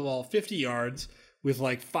kicking the ball 50 yards with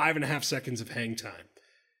like 5.5 seconds of hang time.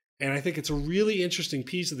 And I think it's a really interesting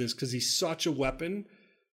piece of this because he's such a weapon.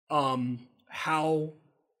 How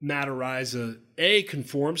Matt Araiza, A,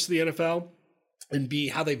 conforms to the NFL, and B,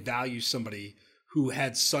 how they value somebody who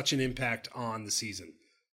had such an impact on the season.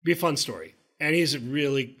 Be a fun story. And he's a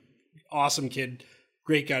really awesome kid,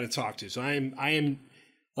 great guy to talk to. So I am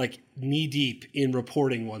like knee deep in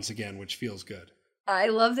reporting once again, which feels good. I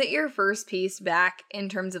love that your first piece back in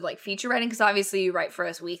terms of like feature writing, because obviously you write for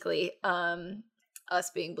us weekly,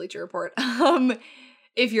 us being Bleacher Report,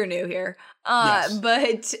 if you're new here. Yes.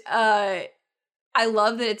 But I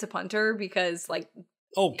love that it's a punter because like,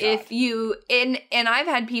 if you, and I've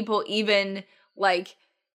had people even like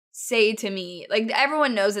say to me, like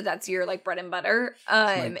everyone knows that that's your like bread and butter.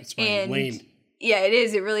 It's my lane. Yeah, it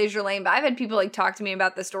is. It really is your lane. But I've had people like talk to me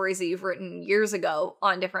about the stories that you've written years ago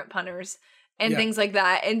on different punters and things like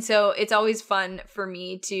that. And so it's always fun for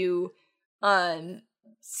me to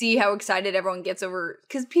see how excited everyone gets over,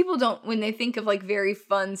 because people don't, when they think of like very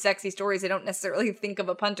fun, sexy stories, they don't necessarily think of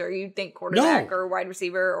a punter. You think quarterback or wide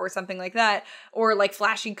receiver or something like that, or like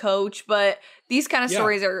flashy coach. But these kind of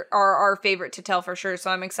stories are our favorite to tell for sure.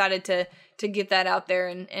 So I'm excited to get that out there,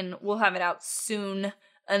 and we'll have it out soon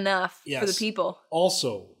enough for the people.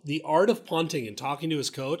 Also, the art of punting and talking to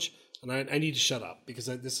his coach, and I need to shut up because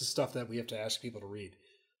this is stuff that we have to ask people to read.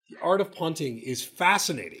 The art of punting is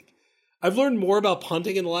fascinating. I've learned more about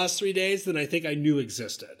punting in the last 3 days than I think I knew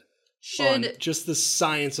existed. Just the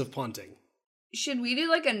science of punting. Should we do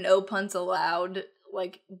like a No Punts Allowed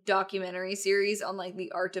like documentary series on like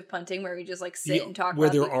the art of punting, where we just like sit and talk where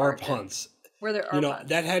about there are punts? Where there are punts.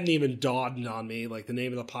 That hadn't even dawned on me. Like the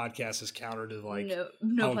name of the podcast is counter to like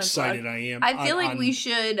how excited I am. I feel like we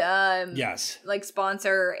should like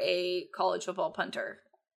sponsor a college football punter,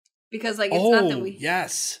 because like it's not that we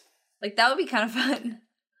like that would be kind of fun.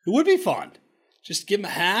 It would be fun. Just give them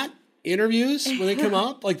a hat, interviews when they come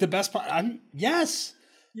up. Like the best part.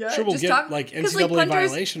 Sure, we'll get like NCAA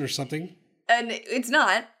violation or something. And it's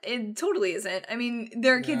not. It totally isn't. I mean,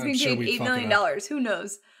 there are kids being paid $8 million. Who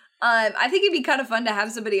knows? I think it'd be kind of fun to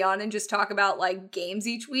have somebody on and just talk about like games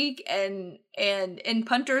each week, and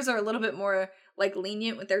punters are a little bit more like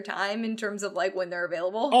lenient with their time in terms of like when they're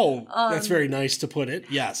available. Oh, that's very nice to put it.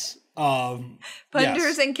 Yes.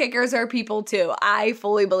 Punters and kickers are people too. I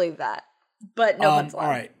fully believe that. But no punts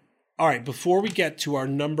allowed. All right. Before we get to our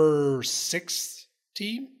number 6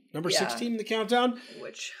 team in the countdown.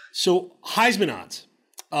 So Heisman odds.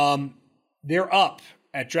 They're up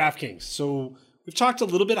at DraftKings. So we've talked a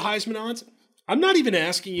little bit of Heisman odds. I'm not even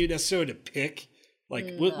asking you necessarily to pick.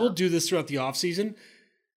 Like we'll do this throughout the offseason.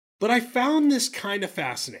 But I found this kind of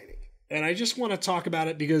fascinating. And I just want to talk about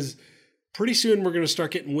it because pretty soon we're going to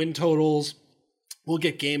start getting win totals. We'll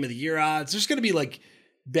get game of the year odds. There's going to be like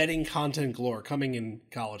betting content galore coming in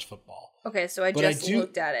college football. Okay, so I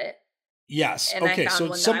looked at it. Yes. And I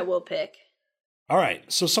found one that I will pick. All right,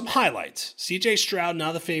 so some highlights. CJ Stroud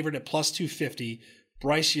now the favorite at plus 250.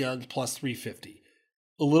 Bryce Young plus 350.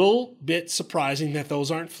 A little bit surprising that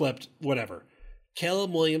those aren't flipped. Whatever.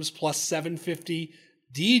 Caleb Williams plus 750.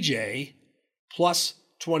 DJ plus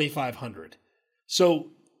 2,500.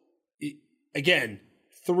 So again,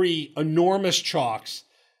 3 enormous chalks,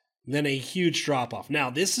 then a huge drop off. Now,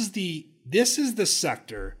 this is the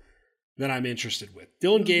sector that I'm interested with.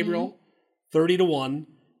 Dylan Gabriel, 30-1.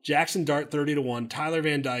 Jackson Dart, 30-1. Tyler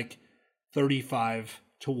Van Dyke, 35-1.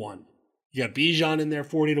 You got Bijan in there,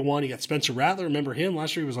 40-1. You got Spencer Rattler. Remember him?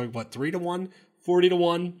 Last year he was like, 3-1?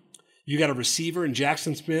 40-1. You got a receiver in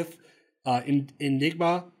Jackson Smith,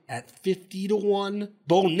 Enigma at 50-1.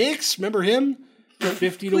 Bo Nix, remember him?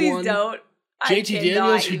 50-1. Please don't. JT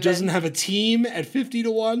Daniels, who doesn't have a team at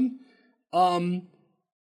 50-1.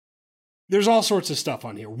 There's all sorts of stuff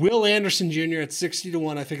on here. Will Anderson Jr. at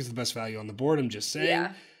 60-1, I think is the best value on the board. I'm just saying.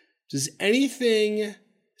 Yeah. Does anything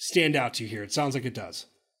stand out to you here? It sounds like it does.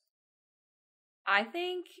 I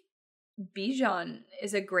think Bijan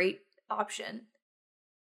is a great option.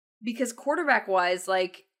 Because quarterback-wise,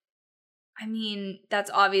 like, I mean,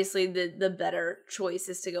 that's obviously the better choice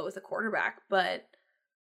is to go with a quarterback, but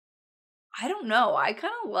I don't know. I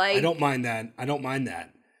kind of like... I don't mind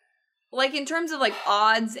that. Like, in terms of, like,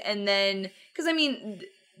 odds, and then... Because, I mean,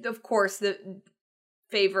 of course, the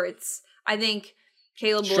favorites, I think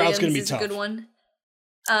Caleb Williams is a good one.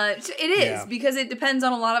 It is, because it depends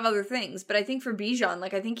on a lot of other things. But I think for Bijan,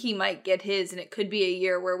 like, I think he might get his, and it could be a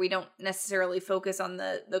year where we don't necessarily focus on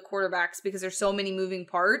the quarterbacks because there's so many moving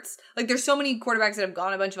parts. Like, there's so many quarterbacks that have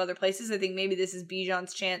gone a bunch of other places. I think maybe this is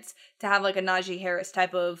Bijan's chance to have, like, a Najee Harris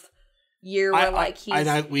type of year where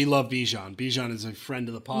we love Bijan. Bijan is a friend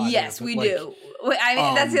of the pod. Yes, we do. I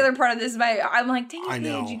mean, that's the other part of this. I'm like, dang it,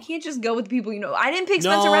 Paige, you can't just go with people you know. I didn't pick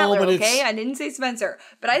Spencer Rattler, okay? I didn't say Spencer,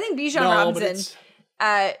 but I think Bijan Robinson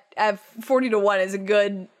at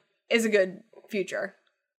 40-1 is a good future.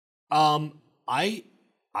 I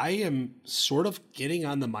am sort of getting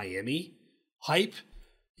on the Miami hype.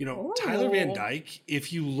 You know, Tyler Van Dyke.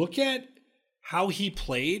 If you look at how he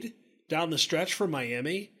played down the stretch for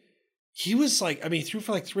Miami. He was like, I mean, he threw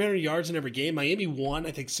for like 300 yards in every game. Miami won,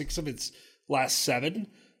 I think, 6 of its last 7.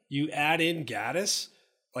 You add in Gaddis.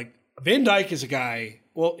 Like, Van Dyke is a guy,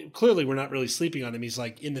 well, clearly we're not really sleeping on him. He's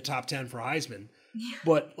like in the top 10 for Heisman. Yeah.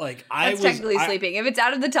 But like, That's technically sleeping. If it's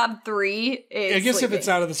out of the top 3, it's I guess sleeping. If it's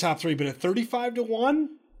out of the top 3, but at 35-1,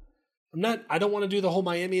 I don't want to do the whole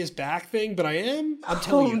Miami is back thing, but I am. I'm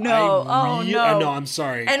telling you. No. No, I'm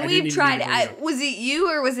sorry. And we've tried. Was it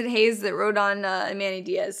you or was it Hayes that wrote on Manny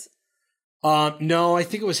Diaz? No, I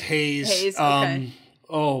think it was Hayes. Okay.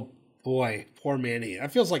 Oh boy, poor Manny.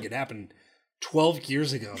 That feels like it happened 12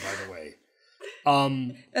 years ago, by the way.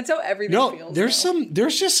 That's how everything feels.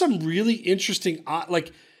 There's just some really interesting,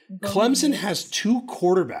 like Clemson has 2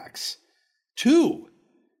 quarterbacks,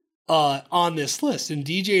 on this list, and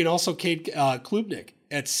DJ and also Cade Klubnik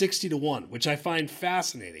at 60-1, which I find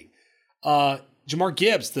fascinating. Jamar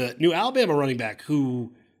Gibbs, the new Alabama running back,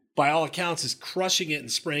 who by all accounts is crushing it in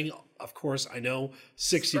spring. Of course, I know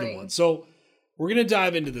 60-1. So we're going to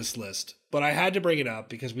dive into this list, but I had to bring it up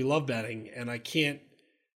because we love betting and I can't,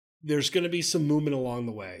 there's going to be some movement along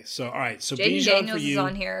the way. So, all right. So Jaden Daniels is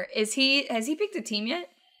on here. Has he picked a team yet?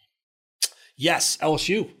 Yes.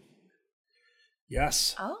 LSU.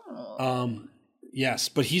 Yes. Oh. Yes.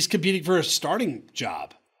 But he's competing for a starting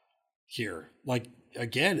job here. Like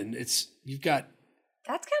again, and that's kind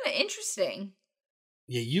of interesting.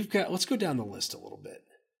 Yeah. let's go down the list a little bit.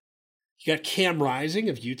 You got Cam Rising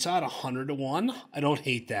of Utah at 100-1. I don't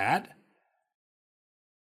hate that.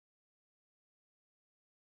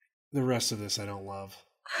 The rest of this I don't love.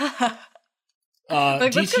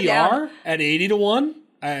 DTR at 80-1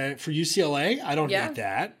 for UCLA. I don't hate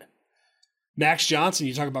that. Max Johnson,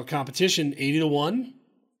 you talk about competition, 80-1.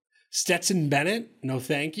 Stetson Bennett, no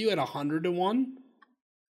thank you, at 100-1.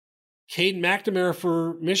 Caden McNamara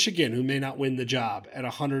for Michigan, who may not win the job, at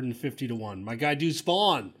 150-1. My guy Deuce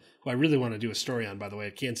Vaughn, who I really want to do a story on, by the way,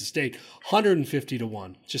 at Kansas State,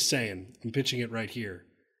 150-1. Just saying. I'm pitching it right here.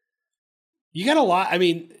 You got a lot. I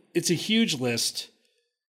mean, it's a huge list.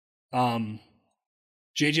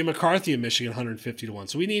 JJ McCarthy of Michigan, 150-1.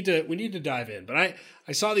 So we need to dive in. But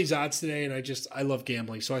I saw these odds today, and I love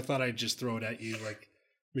gambling, so I thought I'd just throw it at you like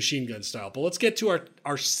machine gun style. But let's get to our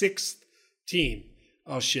 6th team.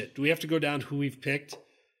 Oh, shit. Do we have to go down who we've picked?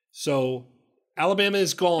 So Alabama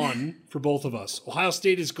is gone for both of us. Ohio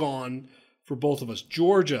State is gone for both of us.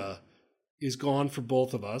 Georgia is gone for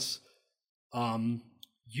both of us.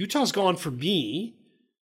 Utah's gone for me.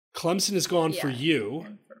 Clemson is gone for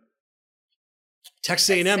you. Texas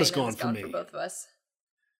A&M is gone for me. For both of us.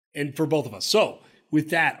 And for both of us. So with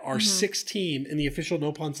that, our 6th team in the official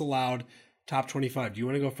No Punts Allowed top 25. Do you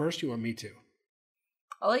want to go first? Or do you want me to?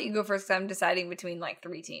 I'll let you go first because I'm deciding between like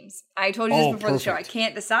 3 teams. I told you this before the show. I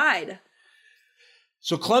can't decide.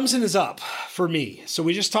 So Clemson is up for me. So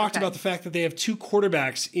we just talked about the fact that they have 2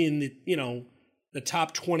 quarterbacks in the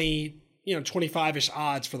top 20, 25-ish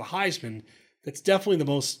odds for the Heisman. That's definitely the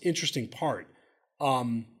most interesting part.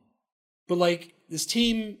 But like this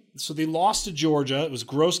team, so they lost to Georgia. It was a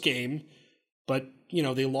gross game, but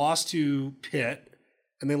they lost to Pitt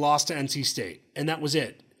and they lost to NC State, and that was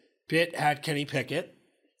it. Pitt had Kenny Pickett,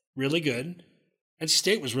 really good. NC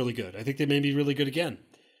State was really good. I think they may be really good again.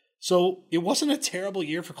 So it wasn't a terrible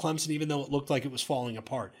year for Clemson, even though it looked like it was falling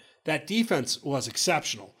apart. that defense was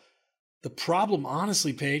exceptional. The problem,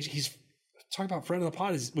 honestly, Paige, he's talking about friend of the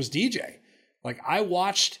pod, was DJ. Like,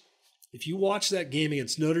 if you watch that game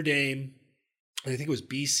against Notre Dame, I think it was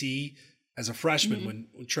BC as a freshman when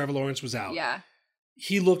Trevor Lawrence was out. Yeah.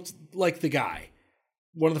 He looked like the guy,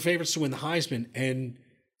 one of the favorites to win the Heisman. And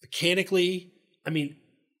mechanically, I mean,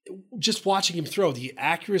 just watching him throw, the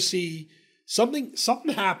accuracy, something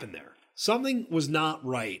happened there. Something was not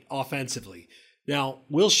right offensively. Now,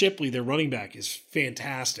 Will Shipley, their running back, is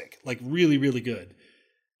fantastic, like really, really good.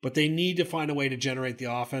 But they need to find a way to generate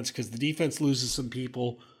the offense because the defense loses some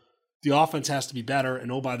people. The offense has to be better.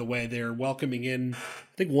 And oh, by the way, they're welcoming in,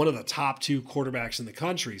 I think, one of the top 2 quarterbacks in the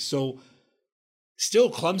country. So still,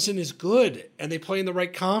 Clemson is good, and they play in the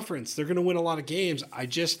right conference. They're going to win a lot of games. I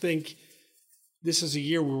just think this is a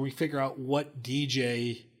year where we figure out what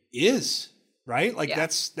DJ is, right? Like,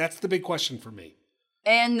 that's the big question for me.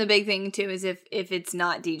 And the big thing too is if it's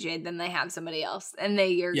not DJ, then they have somebody else, and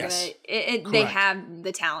they have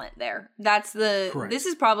the talent there. That's this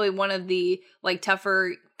is probably one of the like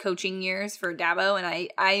tougher coaching years for Dabo, and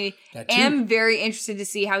I am very interested to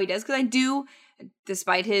see how he does because I do,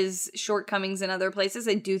 despite his shortcomings in other places,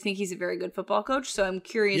 I do think he's a very good football coach. So I'm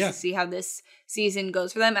curious to see how this season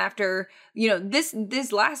goes for them after,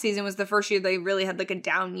 this last season was the first year they really had like a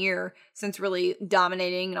down year since really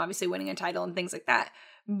dominating and obviously winning a title and things like that.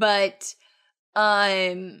 But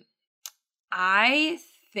I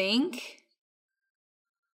think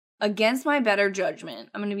against my better judgment,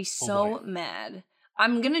 I'm going to be so mad.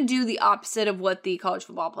 I'm going to do the opposite of what the college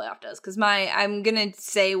football playoff does because I'm going to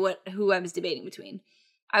say who I was debating between.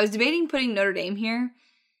 I was debating putting Notre Dame here,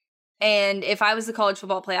 and if I was the college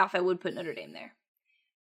football playoff, I would put Notre Dame there.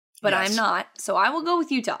 But I'm not, so I will go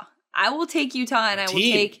with Utah. I will take Utah, and I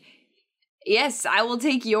will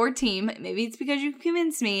take your team. Maybe it's because you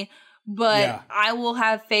convinced me, but I will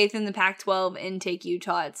have faith in the Pac-12 and take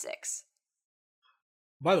Utah at 6.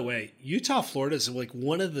 By the way, Utah-Florida is like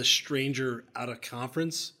one of the stranger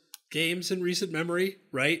out-of-conference games in recent memory,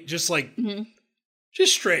 right? Just like,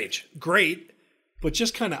 just strange. Great, but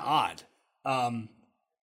just kind of odd. I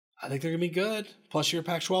think they're going to be good. Plus, you're a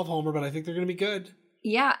Pac-12 homer, but I think they're going to be good.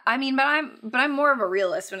 Yeah, I mean, but I'm more of a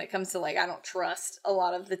realist when it comes to like I don't trust a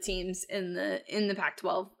lot of the teams in the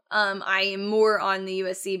Pac-12. I am more on the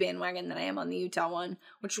USC bandwagon than I am on the Utah one,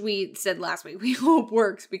 which we said last week. We hope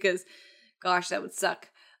works because, gosh, that would suck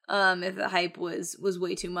if the hype was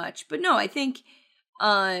way too much. But no, I think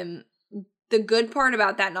the good part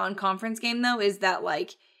about that non-conference game though is that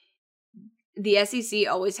like the SEC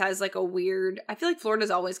always has like a weird. I feel like Florida's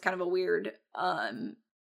always kind of a weird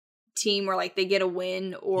team where like they get a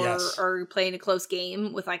win or play in a close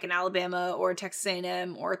game with like an Alabama or a Texas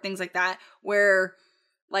A&M or things like that where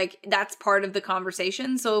like that's part of the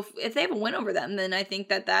conversation. So if they have a win over them, then I think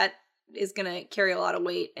that is going to carry a lot of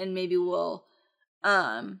weight and maybe will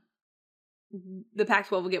the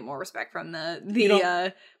Pac-12 will get more respect from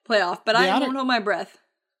the playoff, but I won't hold my breath.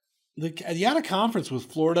 The out of conference with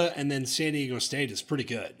Florida and then San Diego State is pretty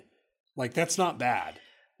good. Like that's not bad.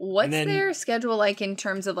 What's their schedule like in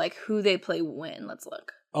terms of like who they play when? Let's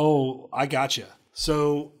look. Oh, I gotcha.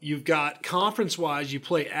 So you've got conference-wise, you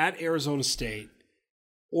play at Arizona State,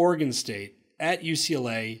 Oregon State, at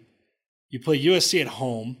UCLA. You play USC at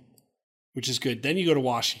home, which is good. Then you go to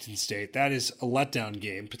Washington State. That is a letdown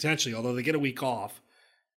game, potentially, although they get a week off.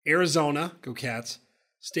 Arizona, go Cats.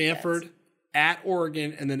 Stanford, at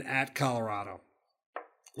Oregon, and then at Colorado.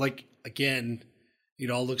 Like, again, it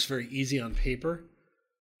all looks very easy on paper.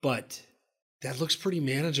 But that looks pretty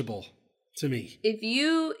manageable to me.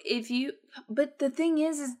 But the thing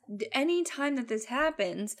is any time that this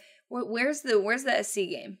happens, where's the SC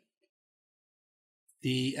game?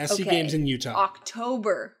 The SC game's in Utah.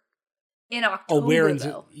 October. In October, oh, where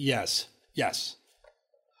though. Yes.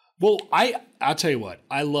 Well, I'll tell you what.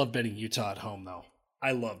 I love betting Utah at home, though.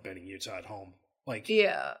 I love betting Utah at home. Like,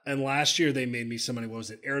 yeah. And last year they made me some money. What was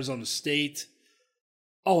it? Arizona State.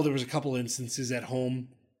 Oh, there was a couple instances at home.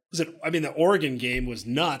 The Oregon game was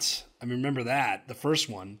nuts. I remember that, the first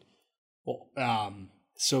one. Well,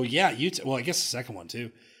 Utah. Well, I guess the second one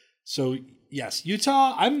too. So yes,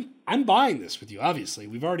 Utah. I'm buying this with you. Obviously,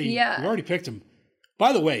 we've already picked them.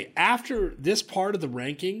 By the way, after this part of the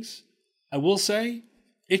rankings, I will say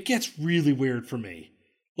it gets really weird for me.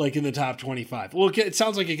 Like in the top 25. Well, it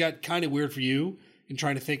sounds like it got kind of weird for you in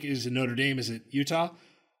trying to think: is it Notre Dame? Is it Utah?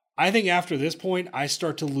 I think after this point, I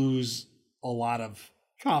start to lose a lot of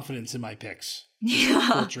confidence in my picks.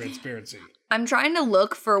 Full transparency. I'm trying to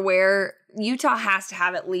look for where Utah has to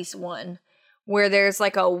have at least one where there's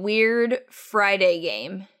like a weird Friday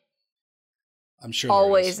game. I'm sure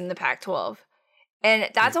always in the Pac-12. And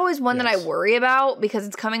that's always one that I Yes. worry about because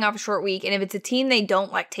it's coming off a short week. And if it's a team they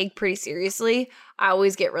don't like take pretty seriously, I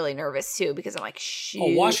always get really nervous too because I'm like, shoot.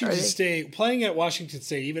 Oh, Washington State, playing at Washington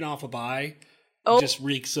State, even off a bye, just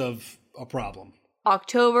reeks of a problem.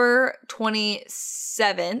 October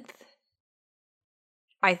 27th,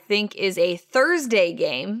 I think, is a Thursday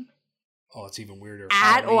game. Oh, it's even weirder. At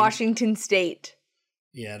Halloween. Washington State.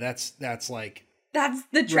 Yeah, that's like That's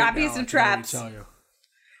the trappiest of traps. Tell you.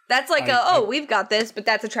 That's like we've got this, but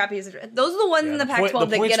that's a trappiest of traps. Those are the ones in the Pac-12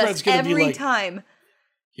 that get us every time.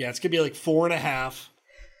 Yeah, it's going to be like 4.5.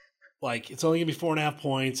 Like, it's only going to be 4.5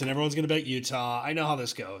 points, and everyone's going to bet Utah. I know how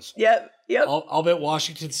this goes. Yep. I'll bet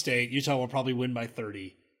Washington State. Utah will probably win by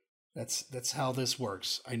 30. That's how this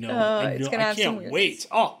works. I know. It's gonna have some can't wait.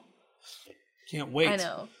 Oh, can't wait. I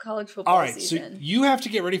know. College football All right, season. so you have to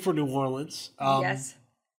get ready for New Orleans. Yes.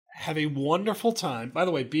 Have a wonderful time. By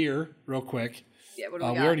the way, beer, real quick. Yeah, what do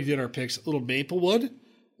we We got? already did our picks. A little Maplewood.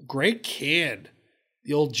 Great can.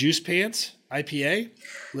 The old Juice Pants IPA.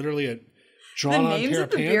 Literally a The drawn-on names pair of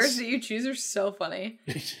of the pants. beers that you choose are so funny.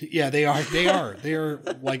 Yeah, they are. They are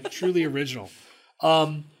like truly original.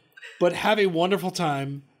 But have a wonderful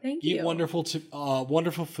time. Thank Eat you. wonderful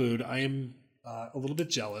food. I am a little bit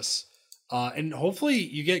jealous. And hopefully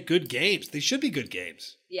you get good games. They should be good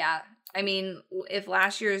games. Yeah. I mean, if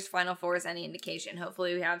last year's Final Four is any indication,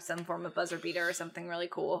 hopefully we have some form of buzzer beater or something really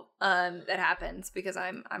cool that happens because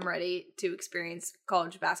I'm ready to experience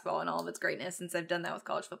college basketball and all of its greatness since I've done that with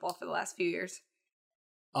college football for the last few years.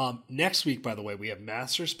 Next week, by the way, we have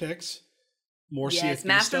Masters picks. More Yes, CFP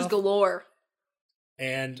Masters stuff. galore.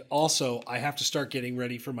 And also, I have to start getting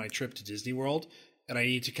ready for my trip to Disney World, and I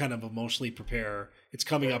need to kind of emotionally prepare. It's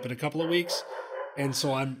coming up in a couple of weeks, and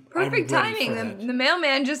so I'm Perfect ready timing. for that. The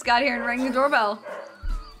mailman just got here and rang the doorbell.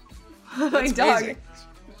 My That's dog. amazing.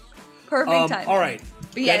 Perfect timing. All right.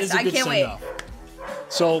 But That yes, is a I good can't wait. send-off.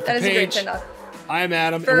 So for That is a great Paige, send off. I am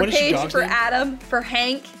Adam. For and what is your Paige, dog's for name? Adam, for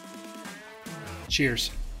Hank. Cheers.